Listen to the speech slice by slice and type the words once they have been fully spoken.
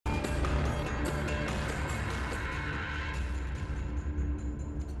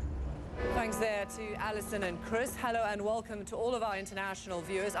Thanks there to Alison and Chris. Hello and welcome to all of our international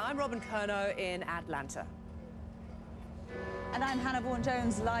viewers. I'm Robin Kerno in Atlanta. And I'm Hannah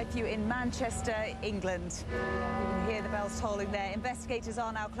Vaughan-Jones, live for you in Manchester, England. You can hear the bells tolling there. Investigators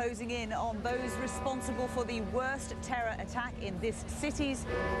are now closing in on those responsible for the worst terror attack in this city's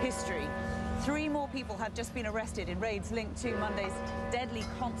history. 3 more people have just been arrested in raids linked to Monday's deadly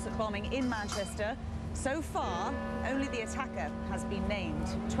concert bombing in Manchester. So far, only the attacker has been named.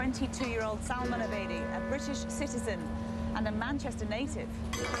 22-year-old Salman Abedi, a British citizen and a Manchester native,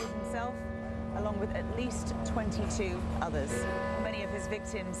 killed himself along with at least 22 others. Many of his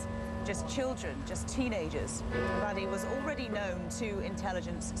victims just children, just teenagers. Abedi was already known to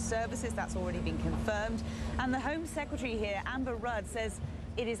intelligence services, that's already been confirmed. And the Home Secretary here, Amber Rudd, says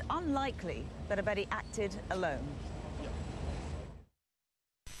it is unlikely that Abedi acted alone.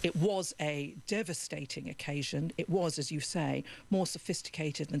 It was a devastating occasion. It was, as you say, more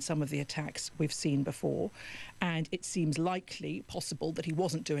sophisticated than some of the attacks we've seen before. And it seems likely, possible, that he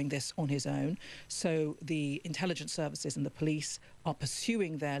wasn't doing this on his own. So the intelligence services and the police are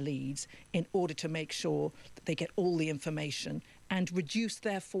pursuing their leads in order to make sure that they get all the information and reduce,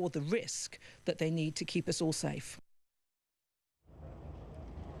 therefore, the risk that they need to keep us all safe.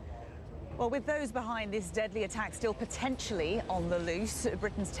 Well, with those behind this deadly attack still potentially on the loose,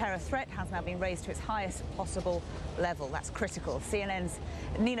 Britain's terror threat has now been raised to its highest possible level. That's critical. CNN's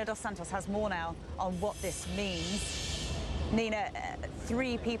Nina Dos Santos has more now on what this means. Nina,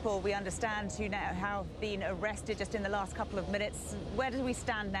 3 people we understand who now have been arrested just in the last couple of minutes. Where do we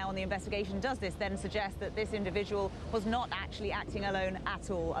stand now on the investigation? Does this then suggest that this individual was not actually acting alone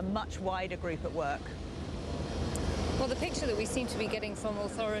at all, a much wider group at work? Well, the picture that we seem to be getting from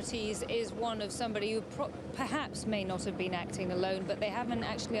authorities is one of somebody who perhaps may not have been acting alone, but they haven't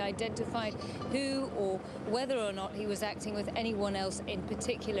actually identified who or whether or not he was acting with anyone else in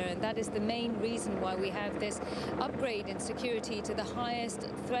particular. And that is the main reason why we have this upgrade in security to the highest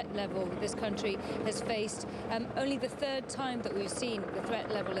threat level this country has faced. Only the 3rd time that we've seen the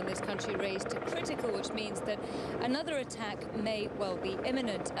threat level in this country raised to critical, which means that another attack may well be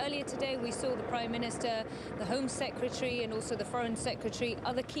imminent. Earlier today, we saw the Prime Minister, the Home Secretary, and also the Foreign Secretary,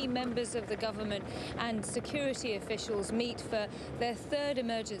 other key members of the government and security officials meet for their 3rd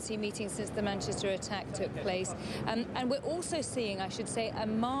emergency meeting since the Manchester attack took place. And we're also seeing, I should say, a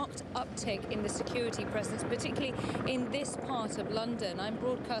marked uptick in the security presence, particularly in this part of London. I'm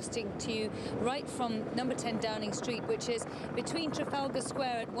broadcasting to you right from number 10 Downing Street, which is between Trafalgar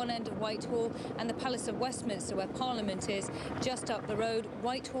Square at one end of Whitehall and the Palace of Westminster, where Parliament is, just up the road.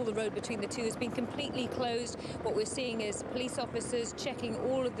 Whitehall, the road between the two, has been completely closed. What we're seeing is police officers checking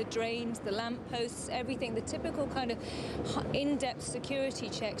all of the drains, the lampposts, everything, the typical kind of in-depth security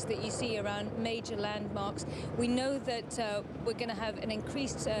checks that you see around major landmarks. We know that we're going to have an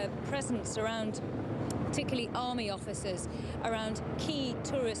increased presence around particularly army officers around key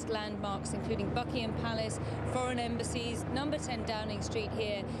tourist landmarks, including Buckingham Palace, foreign embassies, number 10 Downing Street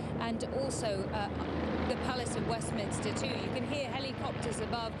here, and also the Palace of Westminster too. You can hear helicopters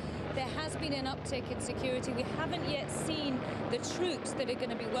above. There has been an uptick in security. We haven't yet seen the troops that are going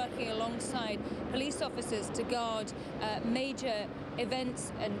to be working alongside police officers to guard major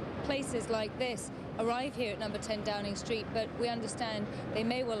events and places like this arrive here at number 10 Downing Street, but we understand they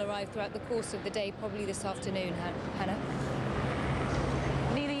may well arrive throughout the course of the day, probably this afternoon. Hannah?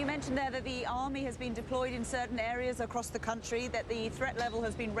 Nina, you mentioned there that the army has been deployed in certain areas across the country, that the threat level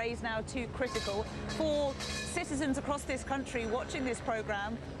has been raised now to critical. For citizens across this country watching this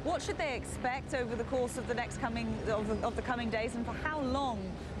programme, what should they expect over the course of the coming days, and for how long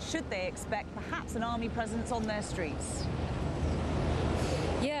should they expect perhaps an army presence on their streets?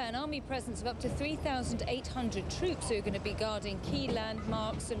 Yeah, an army presence of up to 3,800 troops who are going to be guarding key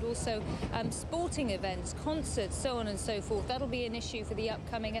landmarks and also sporting events, concerts, so on and so forth. That'll be an issue for the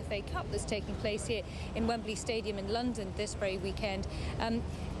upcoming FA Cup that's taking place here in Wembley Stadium in London this very weekend.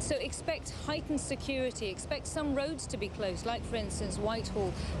 So expect heightened security, expect some roads to be closed, like, for instance,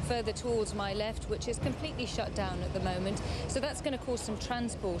 Whitehall, further towards my left, which is completely shut down at the moment. So that's going to cause some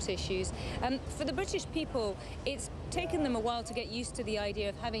transport issues. For the British people, it's taken them a while to get used to the idea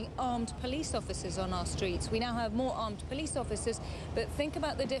of having armed police officers on our streets. We now have more armed police officers, but think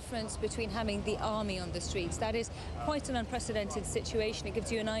about the difference between having the army on the streets. That is quite an unprecedented situation. It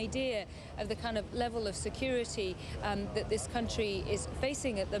gives you an idea of the kind of level of security that this country is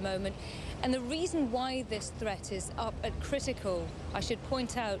facing at the moment. And the reason why this threat is up at critical, I should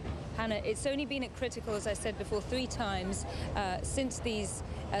point out, Hannah, it's only been at critical, as I said before, 3 times since these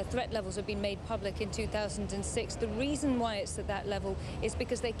threat levels have been made public in 2006. The reason why it's at that level is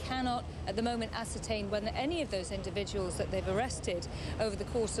because they cannot at the moment ascertain whether any of those individuals that they've arrested over the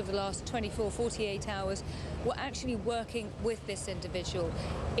course of the last 48 hours were actually working with this individual.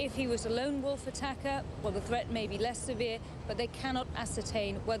 If he was a lone wolf attacker, well, the threat may be less severe, but they cannot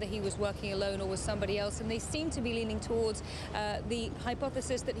ascertain whether he was working alone or with somebody else, and they seem to be leaning towards the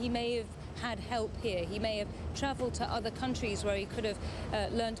hypothesis that he may have had help here. He may have traveled to other countries where he could have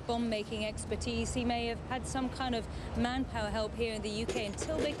learnt bomb-making expertise. He may have had some kind of manpower help here in the UK.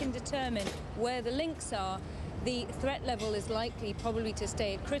 Until they can determine where the links are, the threat level is likely probably to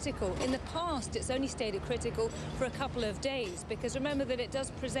stay at critical. In the past, it's only stayed at critical for a couple of days, because remember that it does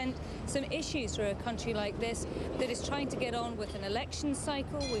present some issues for a country like this that is trying to get on with an election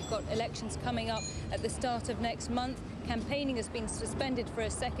cycle. We've got elections coming up at the start of next month. Campaigning has been suspended for a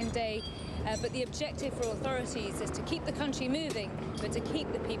second day, but the objective for authorities is to keep the country moving, but to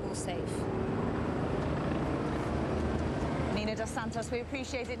keep the people safe. Nina Dos Santos, we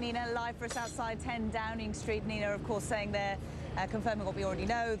appreciate it, Nina, live for us outside 10 Downing Street. Nina, of course, saying there, confirming what we already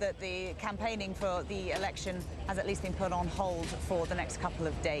know, that the campaigning for the election has at least been put on hold for the next couple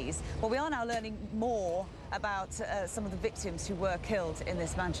of days. Well, we are now learning more about some of the victims who were killed in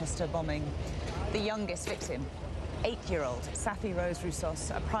this Manchester bombing. The youngest victim, 8-year-old Safi Rose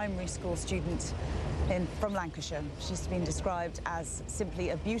Roussos, a primary school student from Lancashire. She's been described as simply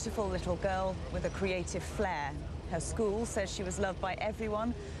a beautiful little girl with a creative flair. Her school says she was loved by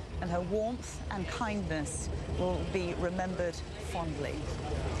everyone, and her warmth and kindness will be remembered fondly.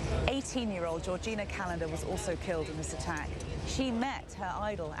 18-year-old Georgina Calendar was also killed in this attack. She met her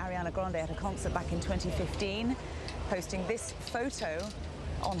idol Ariana Grande at a concert back in 2015, posting this photo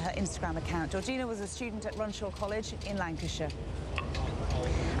on her Instagram account. Georgina was a student at Runshaw College in Lancashire.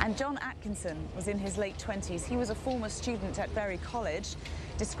 And John Atkinson was in his late 20s. He was a former student at Bury College,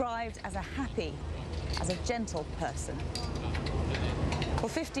 described as a happy, as a gentle person. Well,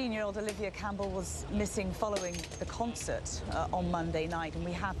 15-year-old Olivia Campbell was missing following the concert on Monday night, and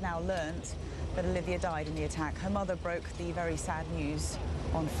we have now learnt that Olivia died in the attack. Her mother broke the very sad news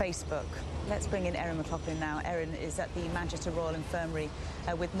on Facebook. Let's bring in Erin McLaughlin now. Erin is at the Manchester Royal Infirmary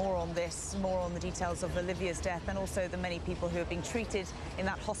with more on this, more on the details of Olivia's death, and also the many people who have been treated in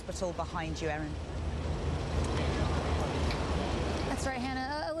that hospital behind you, Erin. That's right,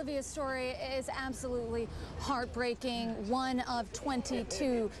 Hannah. Olivia's story is absolutely heartbreaking. One of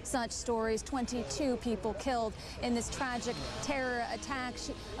 22 such stories, 22 people killed in this tragic terror attack.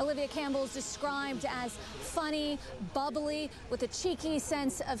 Olivia Campbell is described as funny, bubbly, with a cheeky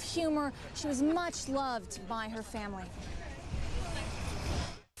sense of humor. She was much loved by her family.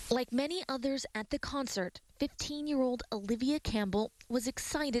 Like many others at the concert, 15-year-old Olivia Campbell was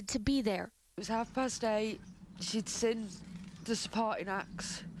excited to be there. It was 8:30. She'd seen the supporting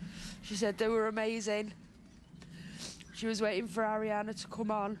acts. She said they were amazing. She was waiting for Ariana to come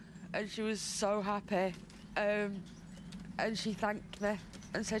on, and she was so happy. And she thanked me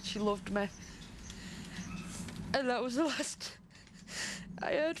and said she loved me. And that was the last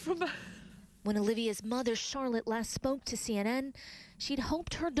I heard from her. When Olivia's mother, Charlotte, last spoke to CNN, she'd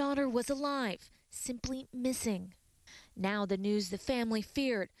hoped her daughter was alive, simply missing. Now the news the family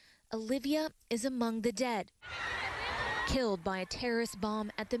feared: Olivia is among the dead, killed by a terrorist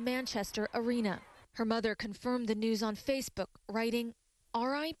bomb at the Manchester Arena. Her mother confirmed the news on Facebook, writing,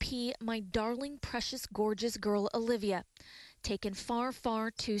 "R.I.P. my darling, precious, gorgeous girl Olivia. Taken far, far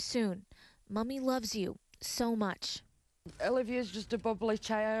too soon. Mummy loves you so much." Olivia's just a bubbly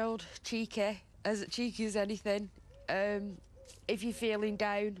child, cheeky as anything. If you're feeling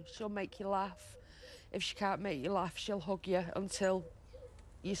down, she'll make you laugh. If she can't make you laugh, she'll hug you until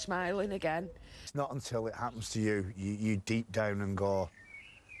you're smiling again. It's not until it happens to you, you deep down and go,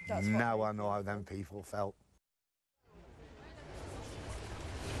 now I know how them people felt.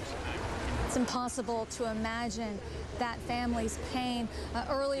 It's impossible to imagine that family's pain.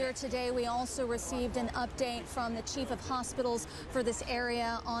 Earlier today, we also received an update from the chief of hospitals for this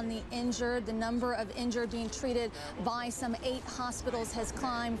area on the injured. The number of injured being treated by some 8 hospitals has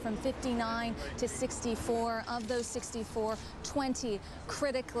climbed from 59 to 64. Of those 64, 20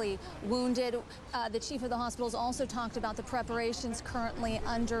 critically wounded. The chief of the hospitals also talked about the preparations currently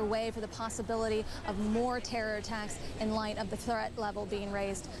underway for the possibility of more terror attacks in light of the threat level being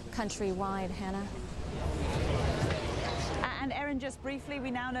raised countrywide. Hannah. And Erin, just briefly,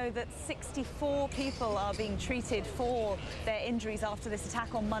 we now know that 64 people are being treated for their injuries after this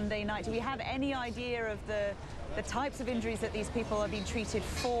attack on Monday night. Do we have any idea of the types of injuries that these people are being treated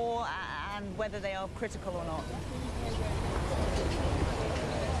for and whether they are critical or not?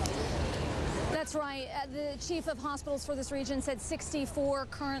 That's That's right. The chief of hospitals for this region said 64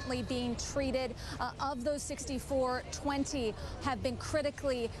 currently being treated. Of those 64, 20 have been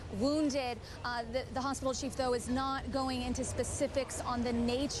critically wounded. The hospital chief, though, is not going into specifics on the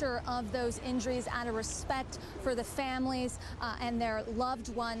nature of those injuries out of respect for the families and their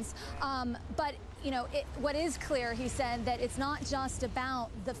loved ones. But you know, what is clear, he said, that it's not just about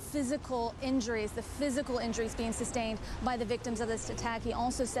the physical injuries being sustained by the victims of this attack. He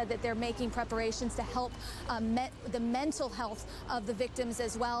also said that they're making preparations to help the mental health of the victims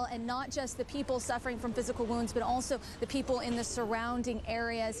as well, and not just the people suffering from physical wounds, but also the people in the surrounding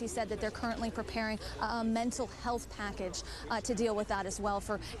areas. He said that they're currently preparing a mental health package to deal with that as well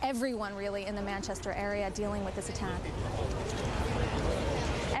for everyone really in the Manchester area dealing with this attack.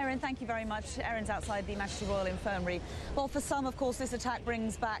 Erin, thank you very much. Erin's outside the Manchester Royal Infirmary. Well, for some, of course, this attack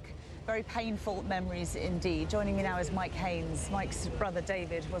brings back very painful memories indeed. Joining me now is Mike Haynes. Mike's brother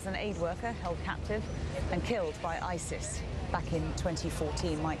David was an aid worker held captive and killed by ISIS back in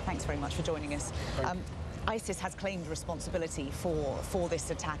 2014. Mike, thanks very much for joining us. ISIS has claimed responsibility for this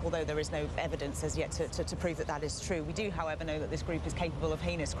attack, although there is no evidence as yet to prove that that is true. We do, however, know that this group is capable of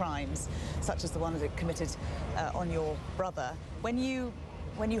heinous crimes, such as the one that committed on your brother.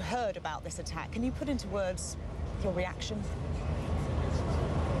 When you heard about this attack, can you put into words your reaction?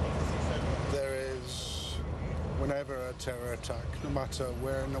 There is, whenever a terror attack, no matter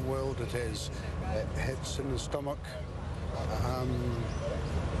where in the world it is, it hits in the stomach.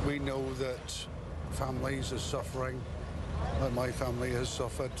 We know that families are suffering, like my family has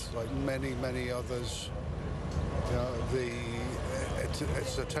suffered, like many, many others. You know,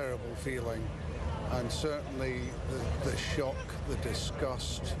 it's a terrible feeling. And certainly the shock, the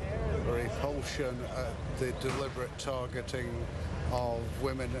disgust, the repulsion at the deliberate targeting of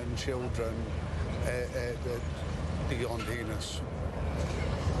women and children, beyond heinous.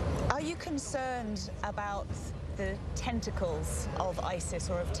 Are you concerned about the tentacles of ISIS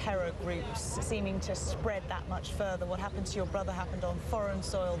or of terror groups seeming to spread that much further? What happened to your brother happened on foreign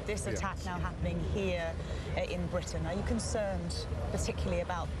soil. This attack now happening here in Britain. Are you concerned particularly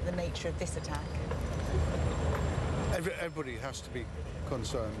about the nature of this attack? Everybody has to be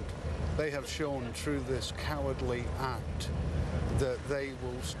concerned. They have shown through this cowardly act that they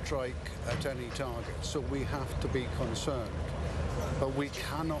will strike at any target, so we have to be concerned. But we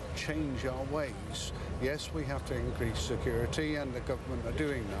cannot change our ways. Yes, we have to increase security, and the government are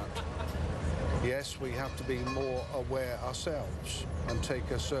doing that. Yes, we have to be more aware ourselves and take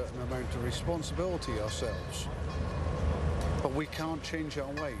a certain amount of responsibility ourselves. But we can't change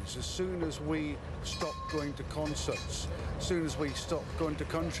our ways. As soon as we stop going to concerts, as soon as we stop going to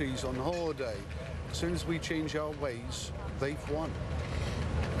countries on holiday, as soon as we change our ways, they've won.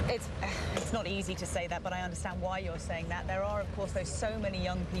 It's not easy to say that, but I understand why you're saying that. There are, of course, so many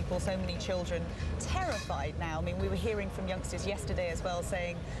young people, so many children terrified now. I mean, we were hearing from youngsters yesterday as well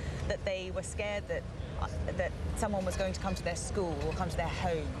saying that they were scared that someone was going to come to their school or come to their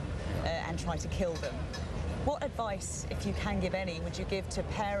home and try to kill them. What advice, if you can give any, would you give to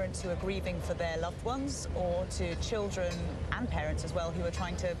parents who are grieving for their loved ones, or to children and parents as well who are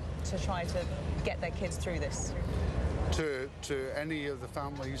trying to get their kids through this? To any of the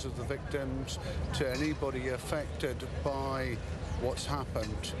families of the victims, to anybody affected by what's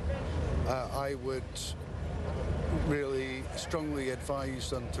happened, I would really strongly advise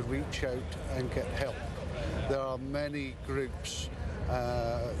them to reach out and get help. There are many groups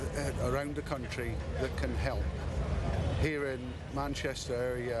around the country that can help. Here in Manchester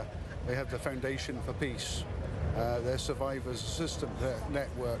area, we have the Foundation for Peace. Their Survivors Assistance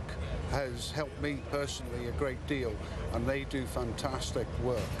Network has helped me personally a great deal, and they do fantastic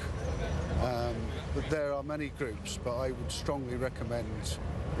work. But there are many groups, but I would strongly recommend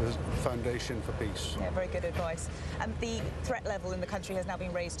the Foundation for Peace. Yeah, very good advice. And the threat level in the country has now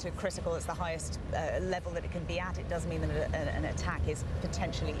been raised to critical. It's the highest level that it can be at. It does mean that an attack is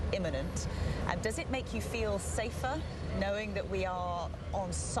potentially imminent. Does it make you feel safer knowing that we are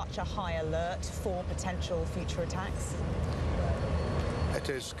on such a high alert for potential future attacks? It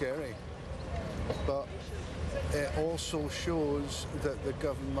is scary, but it also shows that the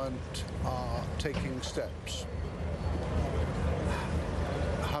government are taking steps.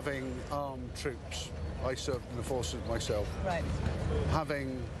 Having armed troops, I served in the forces myself. Right.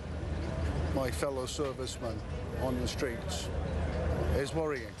 Having my fellow servicemen on the streets is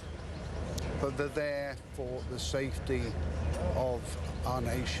worrying, but they're there for the safety of our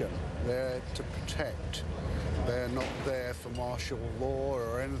nation. They're to protect. They're not there for martial law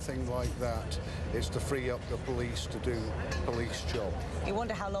or anything like that. It's to free up the police to do police job. You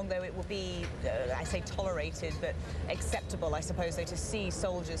wonder how long, though, it will be, I say tolerated, but acceptable, I suppose, though, to see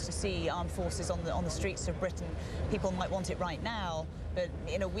soldiers, to see armed forces on the streets of Britain. People might want it right now, but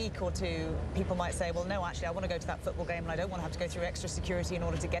in a week or two, people might say, well, no, actually, I want to go to that football game and I don't want to have to go through extra security in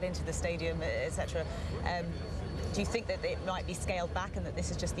order to get into the stadium, etc. Do you think that it might be scaled back and that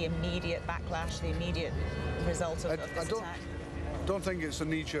this is just the immediate backlash, the immediate result of this attack? I don't think it's a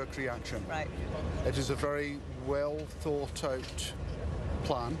knee-jerk reaction. Right. It is a very well thought-out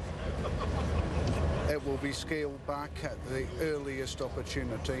plan. It will be scaled back at the earliest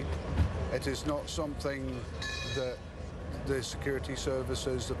opportunity. It is not something that the security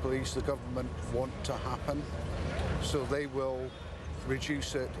services, the police, the government want to happen. So they will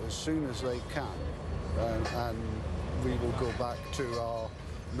reduce it as soon as they can. And we will go back to our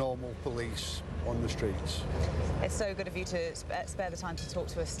normal police on the streets. It's so good of you to spare the time to talk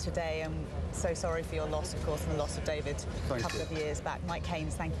to us today. I'm so sorry for your loss, of course, and the loss of David a couple of years back. Mike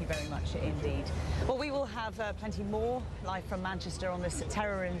Keynes, thank you very much indeed. Well, we will have plenty more live from Manchester on this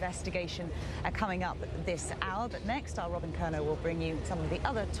terror investigation coming up this hour. But next, our Robin Curnow will bring you some of the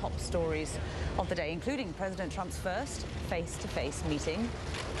other top stories of the day, including President Trump's first face-to-face meeting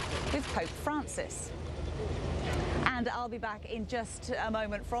with Pope Francis. And I'll be back in just a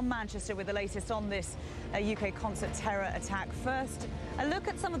moment from Manchester with the latest on this UK concert terror attack. First, a look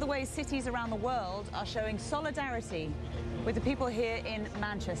at some of the ways cities around the world are showing solidarity with the people here in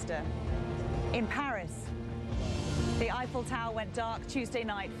Manchester. In Paris, the Eiffel Tower went dark Tuesday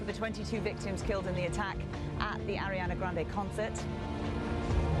night for the 22 victims killed in the attack at the Ariana Grande concert.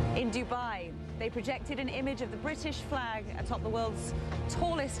 In Dubai, they projected an image of the British flag atop the world's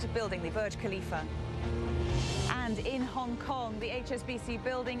tallest building, the Burj Khalifa. And in Hong Kong, the HSBC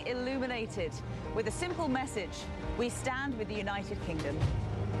building illuminated with a simple message: we stand with the United Kingdom.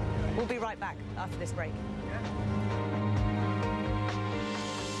 We'll be right back after this break.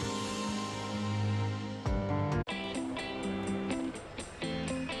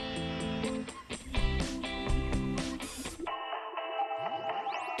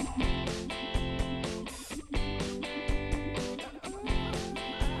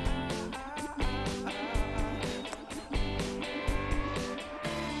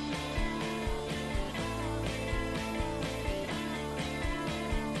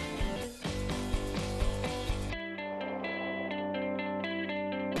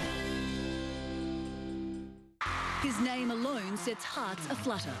 His name alone sets hearts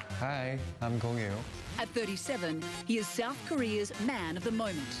aflutter. Hi, I'm Gong Yoo. At 37, he is South Korea's man of the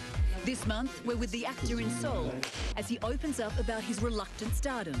moment. This month, we're with the actor in Seoul as he opens up about his reluctant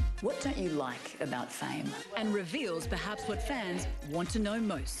stardom. What don't you like about fame? And reveals perhaps what fans want to know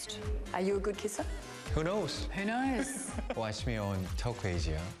most. Are you a good kisser? Who knows? Who knows? Watch me on Talk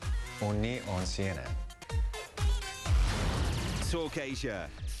Asia, only on CNN. Talk Asia,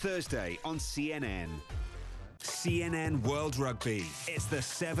 Thursday on CNN. CNN World Rugby. It's the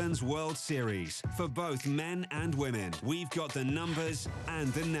Sevens World Series for both men and women. We've got the numbers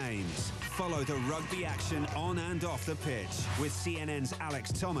and the names. Follow the rugby action on and off the pitch with CNN's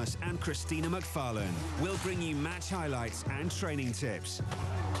Alex Thomas and Christina McFarlane. We'll bring you match highlights and training tips.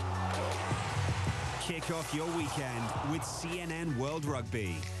 Kick off your weekend with CNN World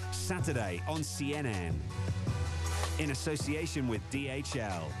Rugby. Saturday on CNN. In association with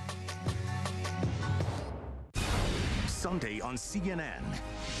DHL. Sunday on CNN.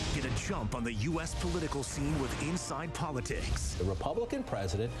 Get a jump on the U.S. political scene with Inside Politics. The Republican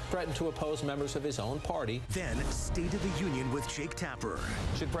president threatened to oppose members of his own party. Then State of the Union with Jake Tapper.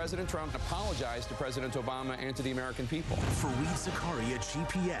 Should President Trump apologize to President Obama and to the American people? Fareed Zakaria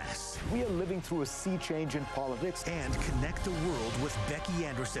GPS. We are living through a sea change in politics. And Connect the World with Becky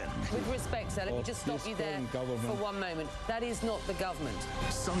Anderson. With respect, sir, let me just stop you there for one moment. That is not the government.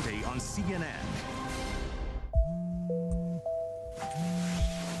 Sunday on CNN.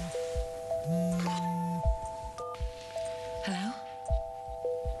 Hello?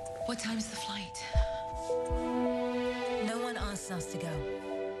 What time's the flight? No one asked us to go.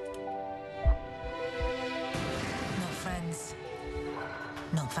 Not friends.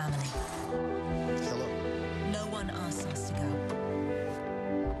 Not family. Hello. No one asked us to go.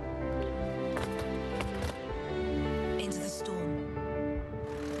 Into the storm.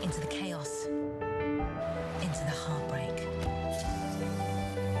 Into the chaos. Into the heartbreak.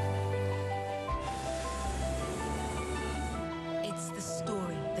 It's the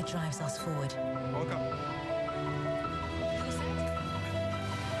story that drives us forward. Welcome.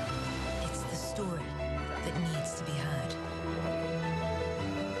 It's the story that needs to be heard.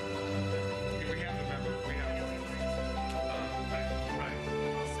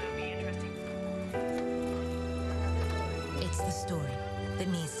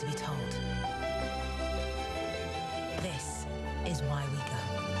 is why we go.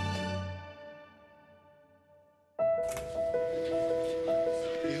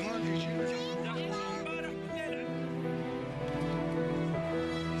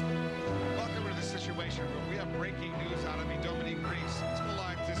 Welcome to the Situation Room. We have breaking news out of Dominique, Greece. Let's go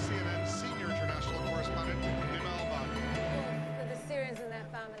live to CNN senior international correspondent Emel Badi. For the Syrians and their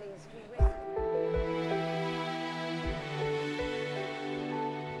families,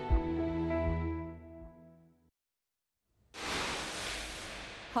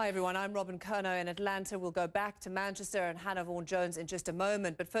 Hi everyone, I'm Robin Kerno in Atlanta. We'll go back to Manchester and Hannah Vaughan-Jones in just a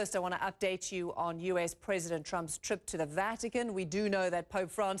moment. But first I want to update you on US President Trump's trip to the Vatican. We do know that Pope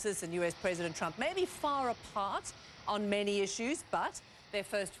Francis and US President Trump may be far apart on many issues, but their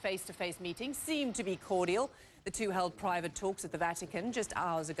first face-to-face meeting seemed to be cordial. The two held private talks at the Vatican just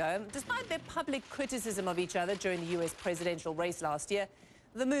hours ago. Despite their public criticism of each other during the US presidential race last year,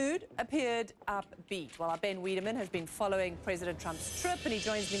 the mood appeared upbeat. Well, our Ben Wiedemann has been following President Trump's trip, and he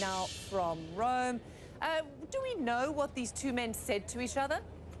joins me now from Rome. Do we know what these two men said to each other?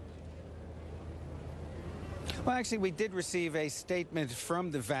 Well, actually, we did receive a statement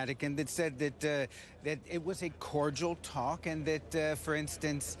from the Vatican that said that that it was a cordial talk, and that, for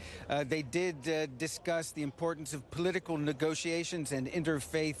instance, they did discuss the importance of political negotiations and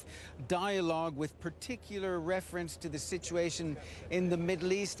interfaith dialogue, with particular reference to the situation in the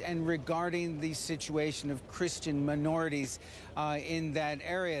Middle East and regarding the situation of Christian minorities in that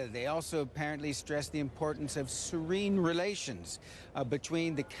area. They also apparently stressed the importance of serene relations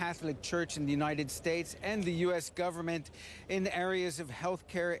between the Catholic Church in the United States and the U.S. government in areas of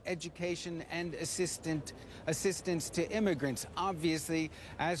healthcare, education, and assistance to immigrants. Obviously,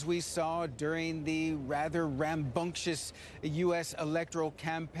 as we saw during the rather rambunctious U.S. electoral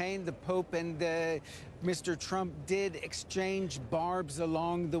campaign, the Pope and Mr. Trump did exchange barbs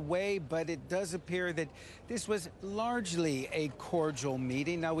along the way, but it does appear that this was largely a cordial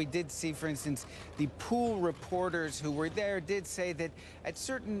meeting. Now, we did see, for instance, the pool reporters who were there did say that at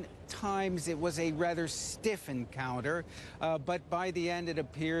certain times it was a rather stiff encounter, but by the end it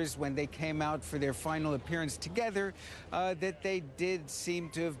appears, when they came out for their final appearance together, that they did seem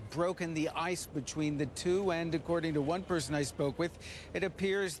to have broken the ice between the two. And according to one person I spoke with, it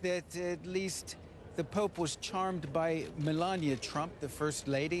appears that at least the Pope was charmed by Melania Trump, the First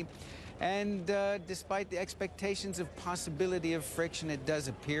Lady. And despite the expectations of possibility of friction, it does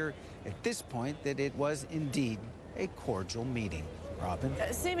appear at this point that it was indeed a cordial meeting. Robin?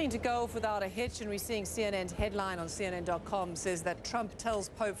 Seeming to go off without a hitch, and we're seeing CNN's headline on CNN.com says that Trump tells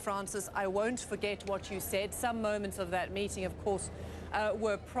Pope Francis, "I won't forget what you said." Some moments of that meeting, of course,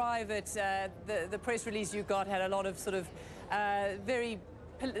 were private. The press release you got had a lot of sort of very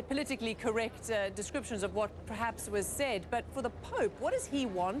politically correct descriptions of what perhaps was said. But for the Pope, what does he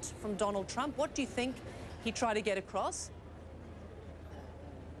want from Donald Trump? What do you think he tried to get across?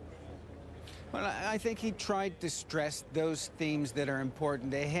 Well, I think he tried to stress those themes that are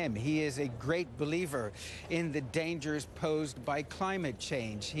important to him. He is a great believer in the dangers posed by climate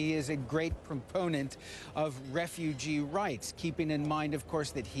change. He is a great proponent of refugee rights, keeping in mind, of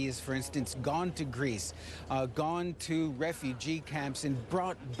course, that he has, for instance, gone to Greece, gone to refugee camps and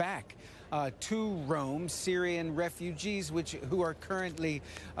brought back to Rome Syrian refugees who are currently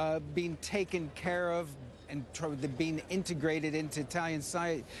being taken care of and being integrated into Italian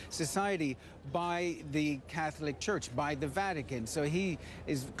society by the Catholic Church, by the Vatican. So he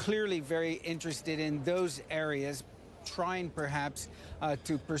is clearly very interested in those areas, trying perhaps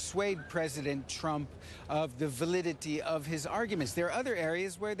to persuade President Trump of the validity of his arguments. There are other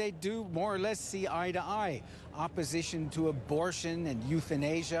areas where they do more or less see eye to eye. Opposition to abortion and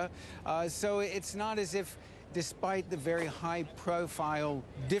euthanasia. So it's not as if, despite the very high-profile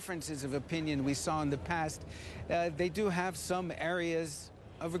differences of opinion we saw in the past, they do have some areas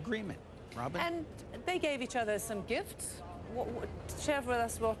of agreement. Robin? And they gave each other some gifts. Share with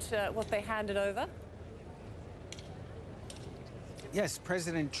us what they handed over. Yes,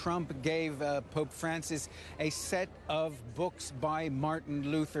 President Trump gave Pope Francis a set of books by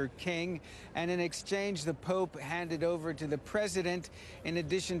Martin Luther King, and in exchange the Pope handed over to the president, in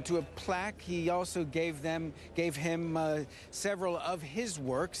addition to a plaque, he also gave him several of his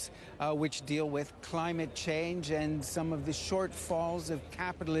works which deal with climate change and some of the shortfalls of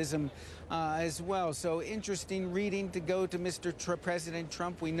capitalism as well. So interesting reading to go to Mr. President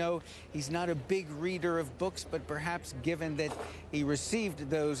Trump. We know he's not a big reader of books, but perhaps given that he received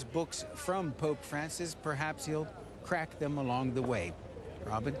those books from Pope Francis, perhaps he'll crack them along the way.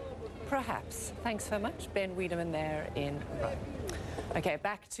 Robin? Perhaps. Thanks so much. Ben Wiedemann there in Rome. Okay,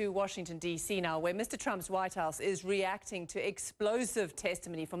 back to Washington, D.C. now, where Mr. Trump's White House is reacting to explosive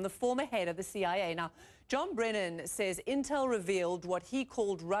testimony from the former head of the CIA. Now, John Brennan says intel revealed what he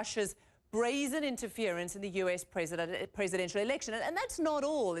called Russia's brazen interference in the U.S. presidential election. And that's not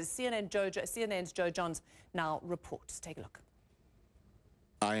all, as CNN's Joe Johns now reports. Take a look.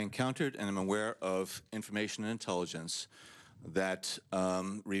 I encountered and am aware of information and intelligence that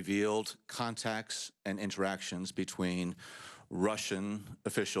revealed contacts and interactions between Russian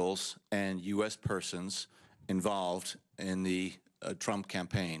officials and U.S. persons involved in the Trump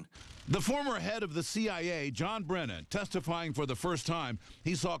campaign. The former head of the CIA, John Brennan, testifying for the first time,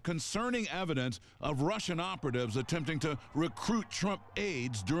 he saw concerning evidence of Russian operatives attempting to recruit Trump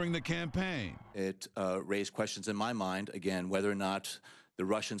aides during the campaign. It raised questions in my mind, again, whether or not the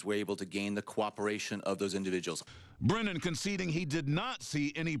Russians were able to gain the cooperation of those individuals. Brennan conceding he did not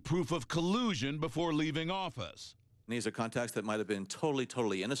see any proof of collusion before leaving office. These are contacts that might have been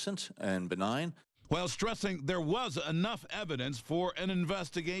totally innocent and benign, while stressing there was enough evidence for an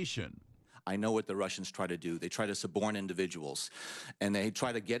investigation. I know what the Russians try to do. They try to suborn individuals, and they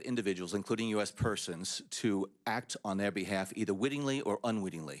try to get individuals, including U.S. persons, to act on their behalf either wittingly or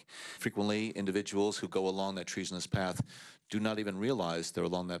unwittingly. Frequently, individuals who go along that treasonous path do not even realize they're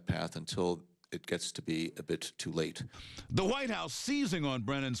along that path until it gets to be a bit too late. The White House seizing on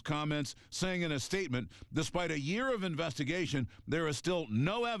Brennan's comments, saying in a statement, despite a year of investigation, there is still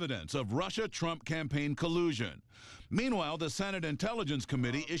no evidence of Russia-Trump campaign collusion. Meanwhile, the Senate Intelligence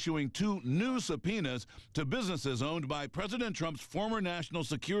Committee issuing 2 new subpoenas to businesses owned by President Trump's former national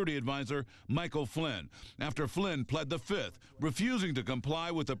security advisor, Michael Flynn, after Flynn pled the Fifth, refusing to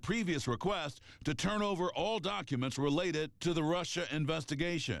comply with a previous request to turn over all documents related to the Russia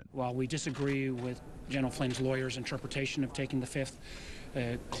investigation. While we disagree with General Flynn's lawyers' interpretation of taking the Fifth,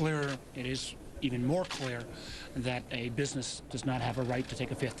 it is even more clear that a business does not have a right to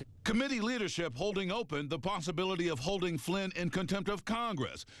take a Fifth. Committee leadership holding open the possibility of holding Flynn in contempt of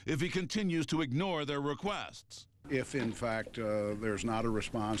Congress if he continues to ignore their requests. If, in fact, there's not a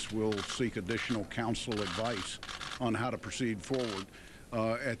response, we'll seek additional counsel advice on how to proceed forward.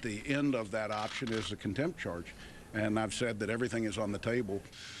 At the end of that option is a contempt charge, and I've said that everything is on the table.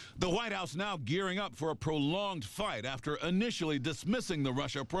 The White House now gearing up for a prolonged fight after initially dismissing the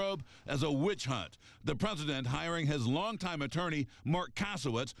Russia probe as a witch hunt. The president hiring his longtime attorney, Mark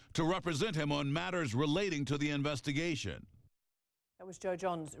Kasowitz, to represent him on matters relating to the investigation. That was Joe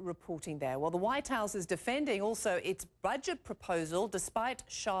Johns reporting there. Well, the White House is defending also its budget proposal despite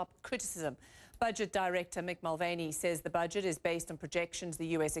sharp criticism. Budget Director Mick Mulvaney says the budget is based on projections the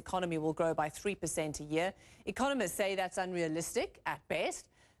U.S. economy will grow by 3% a year. Economists say that's unrealistic at best.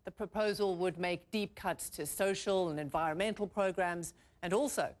 The proposal would make deep cuts to social and environmental programs and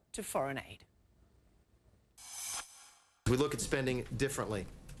also to foreign aid. We look at spending differently.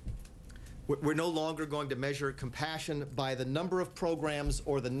 We're no longer going to measure compassion by the number of programs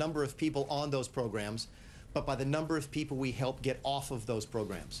or the number of people on those programs, but by the number of people we help get off of those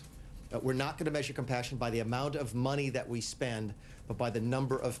programs. We're not going to measure compassion by the amount of money that we spend, but by the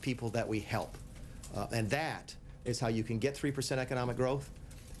number of people that we help. And that is how you can get 3% economic growth.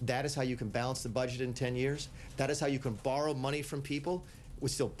 That is how you can balance the budget in 10 years. That is how you can borrow money from people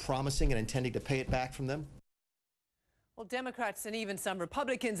with still promising and intending to pay it back from them. Well, Democrats and even some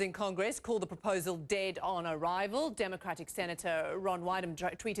Republicans in Congress call the proposal dead on arrival. Democratic Senator Ron Wyden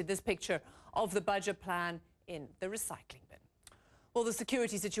tweeted this picture of the budget plan in the recycling bin. Well, the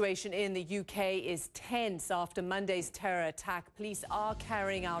security situation in the UK is tense after Monday's terror attack. Police are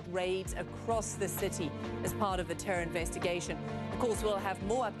carrying out raids across the city as part of the terror investigation. Of course, we'll have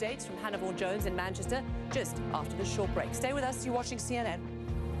more updates from Hannah Vaughan-Jones in Manchester just after this short break. Stay with us. You're watching CNN.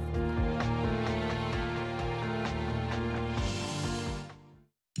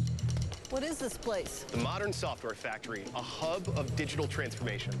 What is this place? The Modern Software Factory, a hub of digital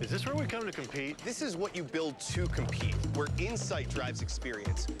transformation. Is this where we come to compete? This is what you build to compete, where insight drives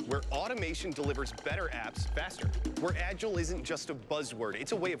experience, where automation delivers better apps faster, where agile isn't just a buzzword,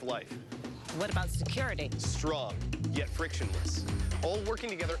 it's a way of life. What about security? Strong, yet frictionless. All working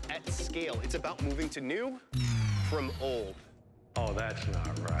together at scale. It's about moving to new from old. Oh, that's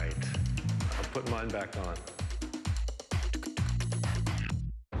not right. I'll put mine back on.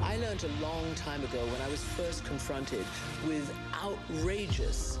 I learned a long time ago when I was first confronted with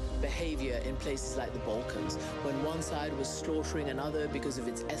outrageous behavior in places like the Balkans, when one side was slaughtering another because of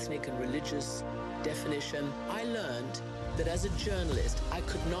its ethnic and religious definition. I learned that as a journalist, I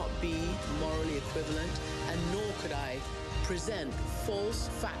could not be morally equivalent, and nor could I present false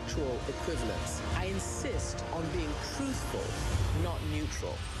factual equivalence. I insist on being truthful, not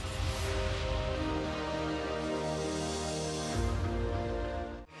neutral.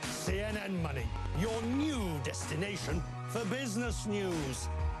 CNN Money, your new destination for business news.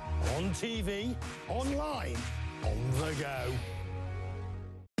 On TV, online, on the go.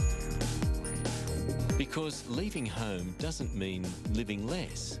 Because leaving home doesn't mean living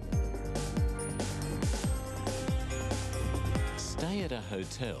less. Stay at a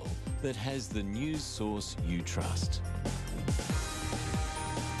hotel that has the news source you trust.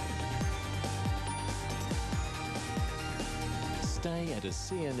 Stay at a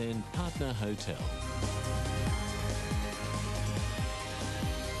CNN partner hotel.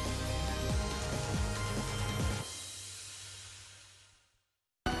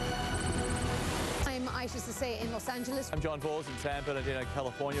 I'm Aisha Sase in Los Angeles. I'm John Balls in San Bernardino,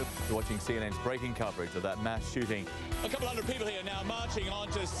 California. You're watching CNN's breaking coverage of that mass shooting. A couple hundred people here now marching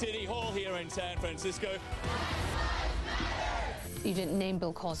onto City Hall here in San Francisco. You didn't name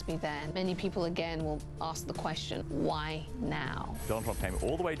Bill Cosby then. Many people again will ask the question, why now? Donald Trump came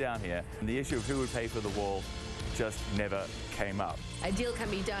all the way down here, and the issue of who would pay for the wall just never came up. A deal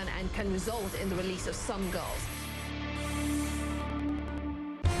can be done and can result in the release of some girls.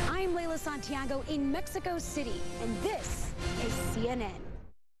 I'm Leila Santiago in Mexico City, and this is CNN.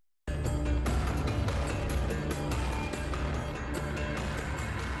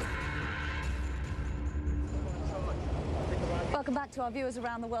 Welcome back to our viewers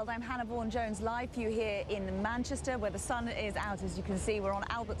around the world. I'm Hannah Vaughan-Jones, live for you here in Manchester, where the sun is out. As you can see, we're on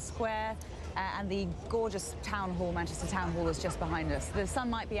Albert Square, and the gorgeous town hall, Manchester Town Hall, is just behind us. The sun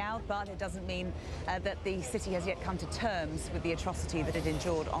might be out, but it doesn't mean that the city has yet come to terms with the atrocity that it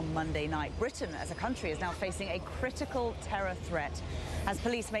endured on Monday night. Britain, as a country, is now facing a critical terror threat as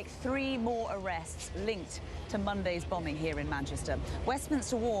police make 3 more arrests linked to Monday's bombing here in Manchester.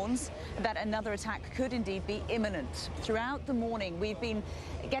 Westminster warns that another attack could indeed be imminent. Throughout the morning, we've been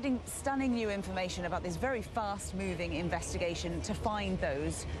getting stunning new information about this very fast-moving investigation to find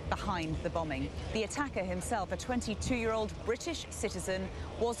those behind the bombing. The attacker himself, a 22-year-old British citizen,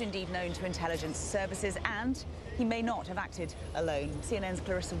 was indeed known to intelligence services, and he may not have acted alone. CNN's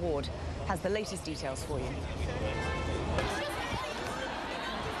Clarissa Ward has the latest details for you.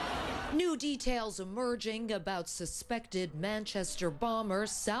 New details emerging about suspected Manchester bomber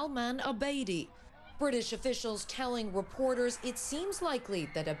Salman Abedi. British officials telling reporters it seems likely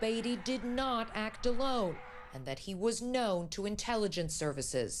that Abedi did not act alone and that he was known to intelligence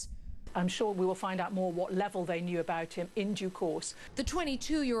services. I'm sure we will find out more what level they knew about him in due course. The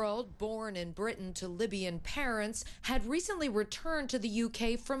 22-year-old, born in Britain to Libyan parents, had recently returned to the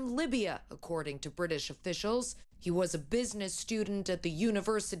UK from Libya, according to British officials. He was a business student at the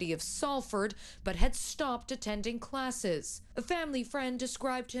University of Salford, but had stopped attending classes. A family friend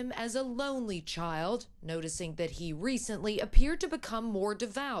described him as a lonely child, noticing that he recently appeared to become more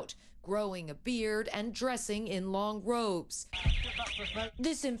devout, growing a beard and dressing in long robes.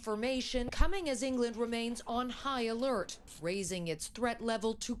 This information coming as England remains on high alert, raising its threat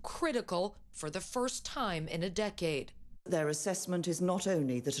level to critical for the first time in a decade. Their assessment is not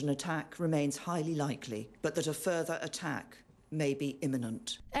only that an attack remains highly likely, but that a further attack may be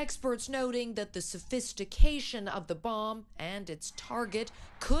imminent. Experts noting that the sophistication of the bomb and its target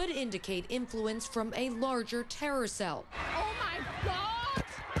could indicate influence from a larger terror cell. Oh my God!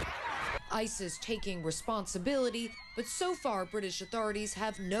 ISIS taking responsibility, but so far British authorities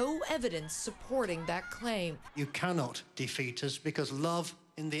have no evidence supporting that claim. You cannot defeat us because love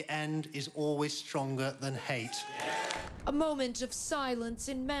in the end is always stronger than hate. A moment of silence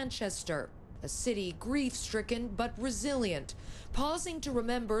in Manchester, a city grief-stricken but resilient, pausing to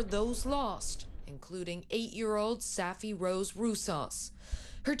remember those lost, including 8-year-old Safi Rose Roussos.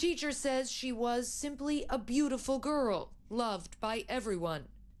 Her teacher says she was simply a beautiful girl, loved by everyone.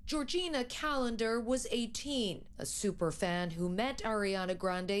 Georgina Calendar was 18, a superfan who met Ariana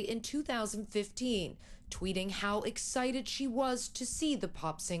Grande in 2015, tweeting how excited she was to see the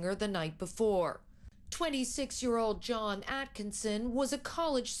pop singer the night before. 26-year-old John Atkinson was a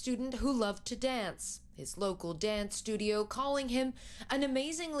college student who loved to dance, his local dance studio calling him an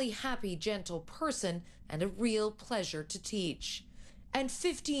amazingly happy, gentle person and a real pleasure to teach. And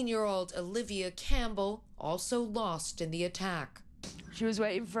 15-year-old Olivia Campbell also lost in the attack. She was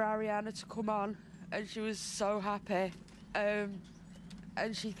waiting for Ariana to come on, and she was so happy. And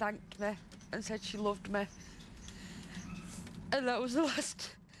she thanked me and said she loved me. And that was the last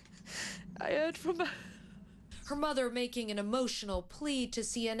I heard from her. Her mother making an emotional plea to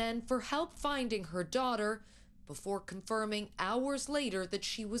CNN for help finding her daughter before confirming hours later that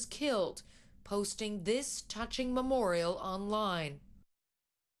she was killed, posting this touching memorial online.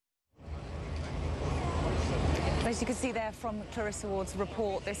 As you can see there from Clarissa Ward's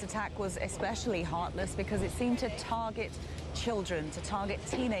report, this attack was especially heartless because it seemed to target children, to target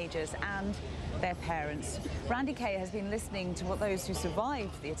teenagers and their parents. Randy Kay has been listening to what those who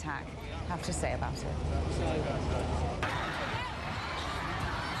survived the attack have to say about it.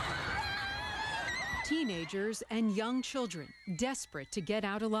 Teenagers and young children desperate to get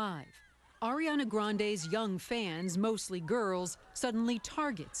out alive. Ariana Grande's young fans, mostly girls, suddenly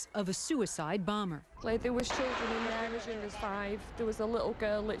targets of a suicide bomber. Like, there was children in there as young as 5. There was a little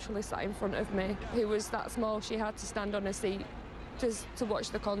girl literally sat in front of me who was that small she had to stand on a seat just to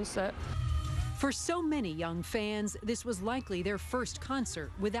watch the concert. For so many young fans, this was likely their first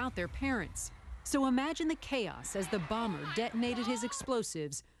concert without their parents. So imagine the chaos as the bomber detonated his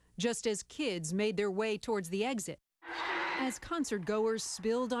explosives just as kids made their way towards the exit. As concert goers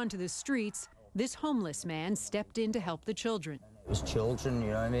spilled onto the streets, this homeless man stepped in to help the children. It was children, you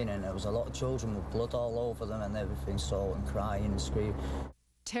know what I mean, and there was a lot of children with blood all over them and everything, so, and crying and screaming.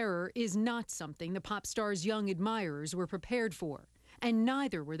 Terror is not something the pop star's young admirers were prepared for, and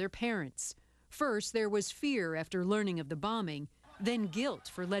neither were their parents. First, there was fear after learning of the bombing, then guilt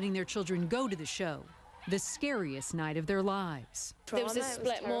for letting their children go to the show, the scariest night of their lives. There was a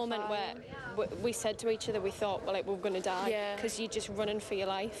split moment where we said to each other we thought, well, like, we were going to die, because you're just running for your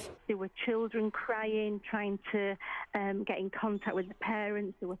life. There were children crying, trying to get in contact with the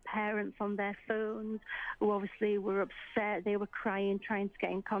parents. There were parents on their phones who obviously were upset. They were crying, trying to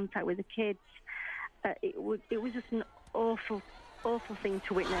get in contact with the kids. It was just an awful, awful thing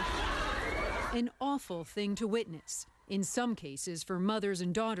to witness. An awful thing to witness, in some cases for mothers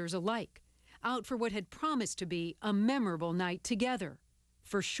and daughters alike, out for what had promised to be a memorable night together.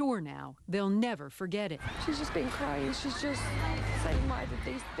 For sure now, they'll never forget it. She's just been crying. She's just saying, why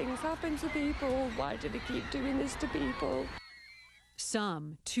did these things happen to people? Why did they keep doing this to people?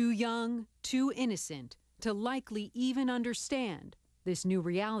 Some too young, too innocent to likely even understand this new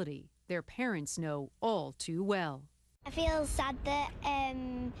reality their parents know all too well. I feel sad that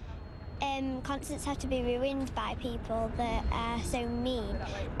concerts have to be ruined by people that are so mean,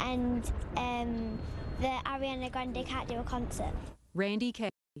 and that Ariana Grande can't do a concert. Randy Kay,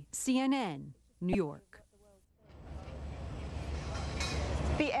 CNN, New York.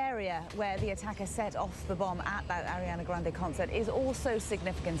 The area where the attacker set off the bomb at that Ariana Grande concert is also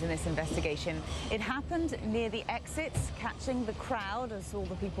significant in this investigation. It happened near the exits, catching the crowd as all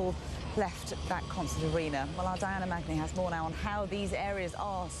the people left that concert arena. Well, our Diana Magni has more now on how these areas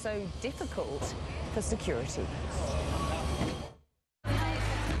are so difficult for security.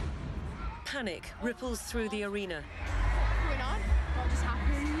 Panic ripples through the arena. What's going on? What just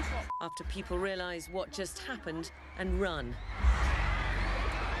happened? After people realise what just happened and run.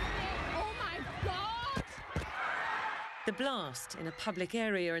 The blast in a public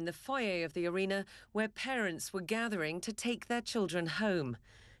area in the foyer of the arena where parents were gathering to take their children home.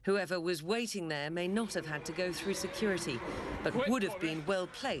 Whoever was waiting there may not have had to go through security, but would have been well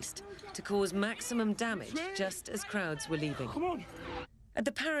placed to cause maximum damage just as crowds were leaving. At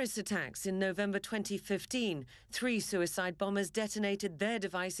the Paris attacks in November 2015, 3 suicide bombers detonated their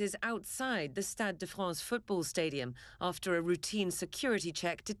devices outside the Stade de France football stadium after a routine security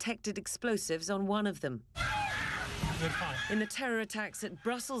check detected explosives on one of them. In the terror attacks at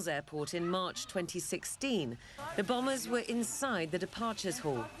Brussels airport in March 2016, the bombers were inside the departures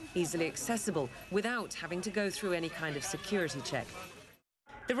hall, easily accessible without having to go through any kind of security check.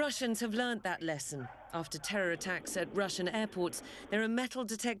 The Russians have learnt that lesson. After terror attacks at Russian airports, there are metal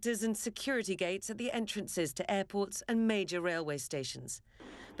detectors and security gates at the entrances to airports and major railway stations.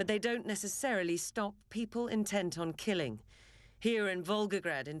 But they don't necessarily stop people intent on killing. Here in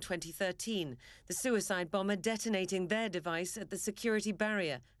Volgograd in 2013, the suicide bomber detonating their device at the security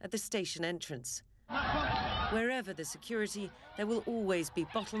barrier at the station entrance. Wherever the security, there will always be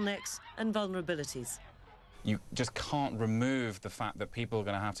bottlenecks and vulnerabilities. You just can't remove the fact that people are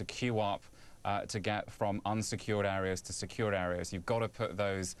going to have to queue up to get from unsecured areas to secured areas. You've got to put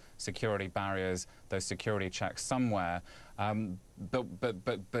those security barriers, those security checks somewhere. But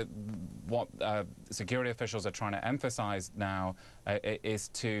what security officials are trying to emphasize now is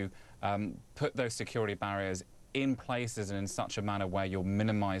to put those security barriers in places and in such a manner where you're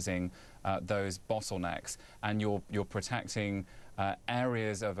minimizing those bottlenecks and you're protecting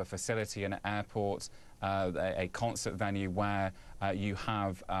areas of a facility, an airport, a concert venue where you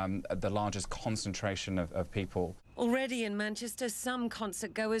have the largest concentration of people. Already in Manchester, some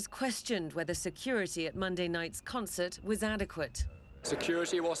concert goers questioned whether security at Monday night's concert was adequate.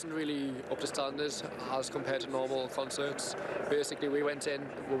 Security wasn't really up to standards as compared to normal concerts. Basically, we went in,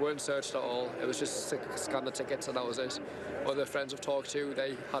 we weren't searched at all. It was just scan the tickets and that was it. Other friends I've talked to,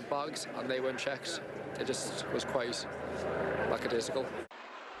 they had bags and they weren't checked. It just was quite lackadaisical.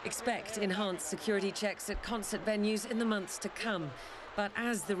 Expect enhanced security checks at concert venues in the months to come. But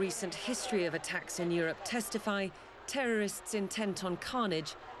as the recent history of attacks in Europe testify, terrorists intent on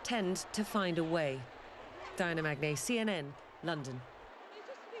carnage tend to find a way. Diana Magnay, CNN, London.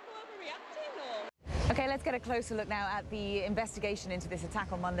 OK, let's get a closer look now at the investigation into this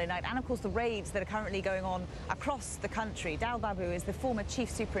attack on Monday night and, of course, the raids that are currently going on across the country. Dal Babu is the former Chief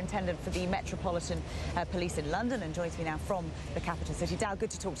Superintendent for the Metropolitan Police in London and joins me now from the capital city. Dal, good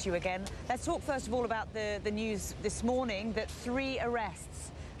to talk to you again. Let's talk first of all about the news this morning that 3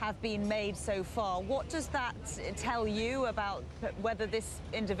 arrests have been made so far. What does that tell you about whether this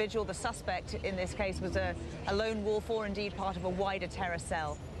individual, the suspect in this case, was a lone wolf or indeed part of a wider terror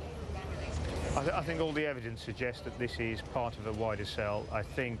cell? I think all the evidence suggests that this is part of a wider cell. I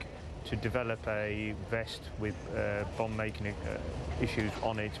think to develop a vest with bomb-making issues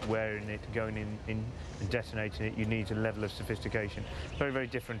on it, wearing it, going in and detonating it, you need a level of sophistication. Very, very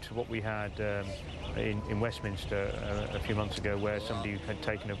different to what we had in Westminster a few months ago, where somebody had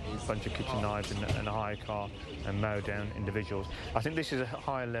taken a bunch of kitchen knives and a hire car and mowed down individuals. I think this is a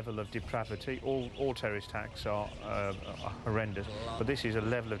higher level of depravity. All terrorist attacks are horrendous, but this is a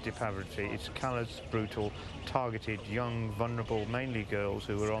level of depravity. It's callous, brutal, targeted, young, vulnerable, mainly girls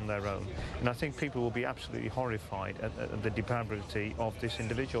who are on their own. And I think people will be absolutely horrified at the depravity of this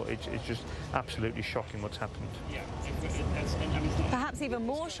individual. It's just absolutely shocking what's happened. Perhaps even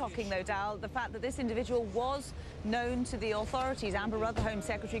more shocking, though, Dal, the fact that this individual was known to the authorities. Amber Rudd, the Home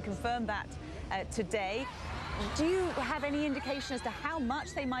Secretary, confirmed that today. Do you have any indication as to how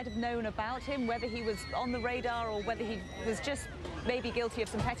much they might have known about him, whether he was on the radar or whether he was just maybe guilty of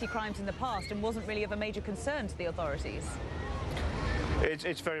some petty crimes in the past and wasn't really of a major concern to the authorities?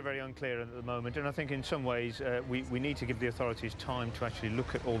 It's very, very unclear at the moment, and I think in some ways we need to give the authorities time to actually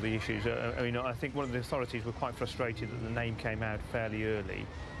look at all the issues. I think one of the authorities were quite frustrated that the name came out fairly early,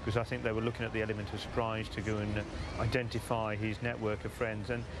 because I think they were looking at the element of surprise to go and identify his network of friends.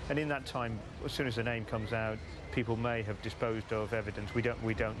 And in that time, as soon as the name comes out, people may have disposed of evidence. We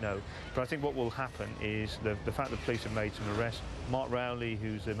don't know. But I think what will happen is the fact that police have made some arrests. Mark Rowley,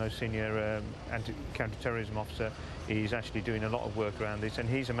 who's the most senior counter-terrorism officer, is actually doing a lot of work around this, and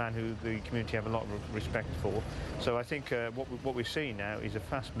he's a man who the community have a lot of respect for. So I think what we're seeing now is a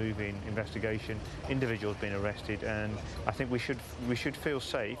fast-moving investigation, individuals being arrested, and I think we should feel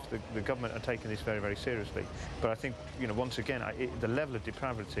safe. The government are taking this very, very seriously. But I think, once again, the level of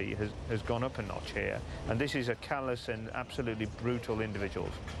depravity has gone up a notch here, and this is a callous and absolutely brutal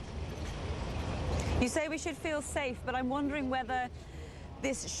individuals. You say we should feel safe, but I'm wondering whether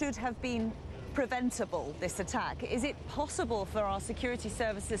this should have been preventable, this attack. Is it possible for our security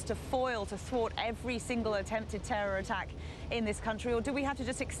services to thwart every single attempted terror attack in this country, or do we have to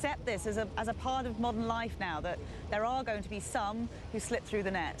just accept this as a part of modern life now, that there are going to be some who slip through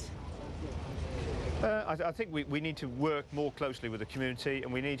the net? I think we need to work more closely with the community,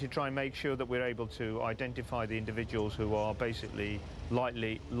 and we need to try and make sure that we're able to identify the individuals who are basically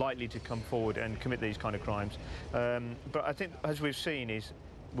likely to come forward and commit these kind of crimes. But I think, as we've seen,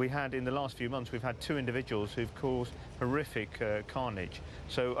 in the last few months, we've had 2 individuals who've caused horrific carnage.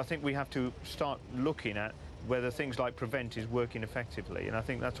 So I think we have to start looking at whether things like Prevent is working effectively, and I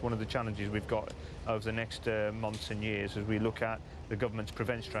think that's one of the challenges we've got over the next months and years as we look at the government's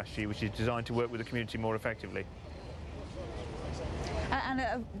Prevent strategy, which is designed to work with the community more effectively.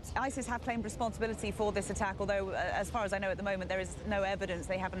 And ISIS have claimed responsibility for this attack, although as far as I know at the moment there is no evidence.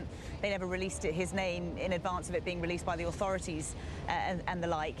 They never released his name in advance of it being released by the authorities and the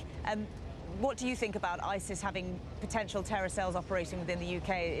like. What do you think about ISIS having potential terror cells operating within the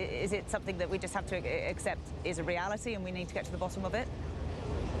UK? Is it something that we just have to accept is a reality and we need to get to the bottom of it?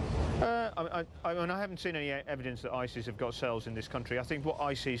 I haven't seen any evidence that ISIS have got cells in this country. I think what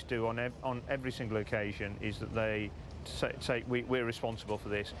ISIS do on every single occasion is that they say we're responsible for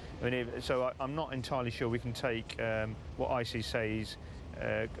this. So I'm not entirely sure we can take what ISIS says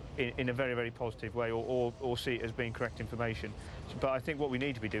in a very, very positive way or see it as being correct information. But I think what we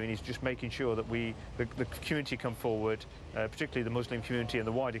need to be doing is just making sure that the community come forward, particularly the Muslim community and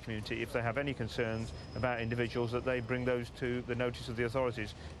the wider community, if they have any concerns about individuals, that they bring those to the notice of the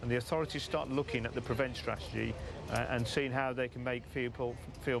authorities. And the authorities start looking at the Prevent strategy and seeing how they can make people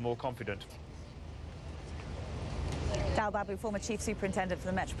feel more confident. Dal Babu, former Chief Superintendent for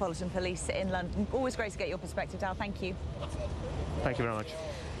the Metropolitan Police in London. Always great to get your perspective, Dal. Thank you. Thank you very much.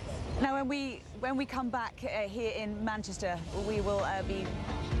 Now, when we when we come back here in Manchester, we will be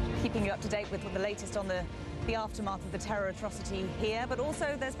keeping you up to date with the latest on the aftermath of the terror atrocity here. But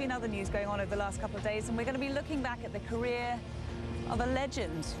also there's been other news going on over the last couple of days, and we're going to be looking back at the career of a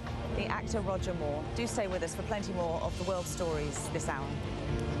legend, the actor Roger Moore. Do stay with us for plenty more of the world stories this hour.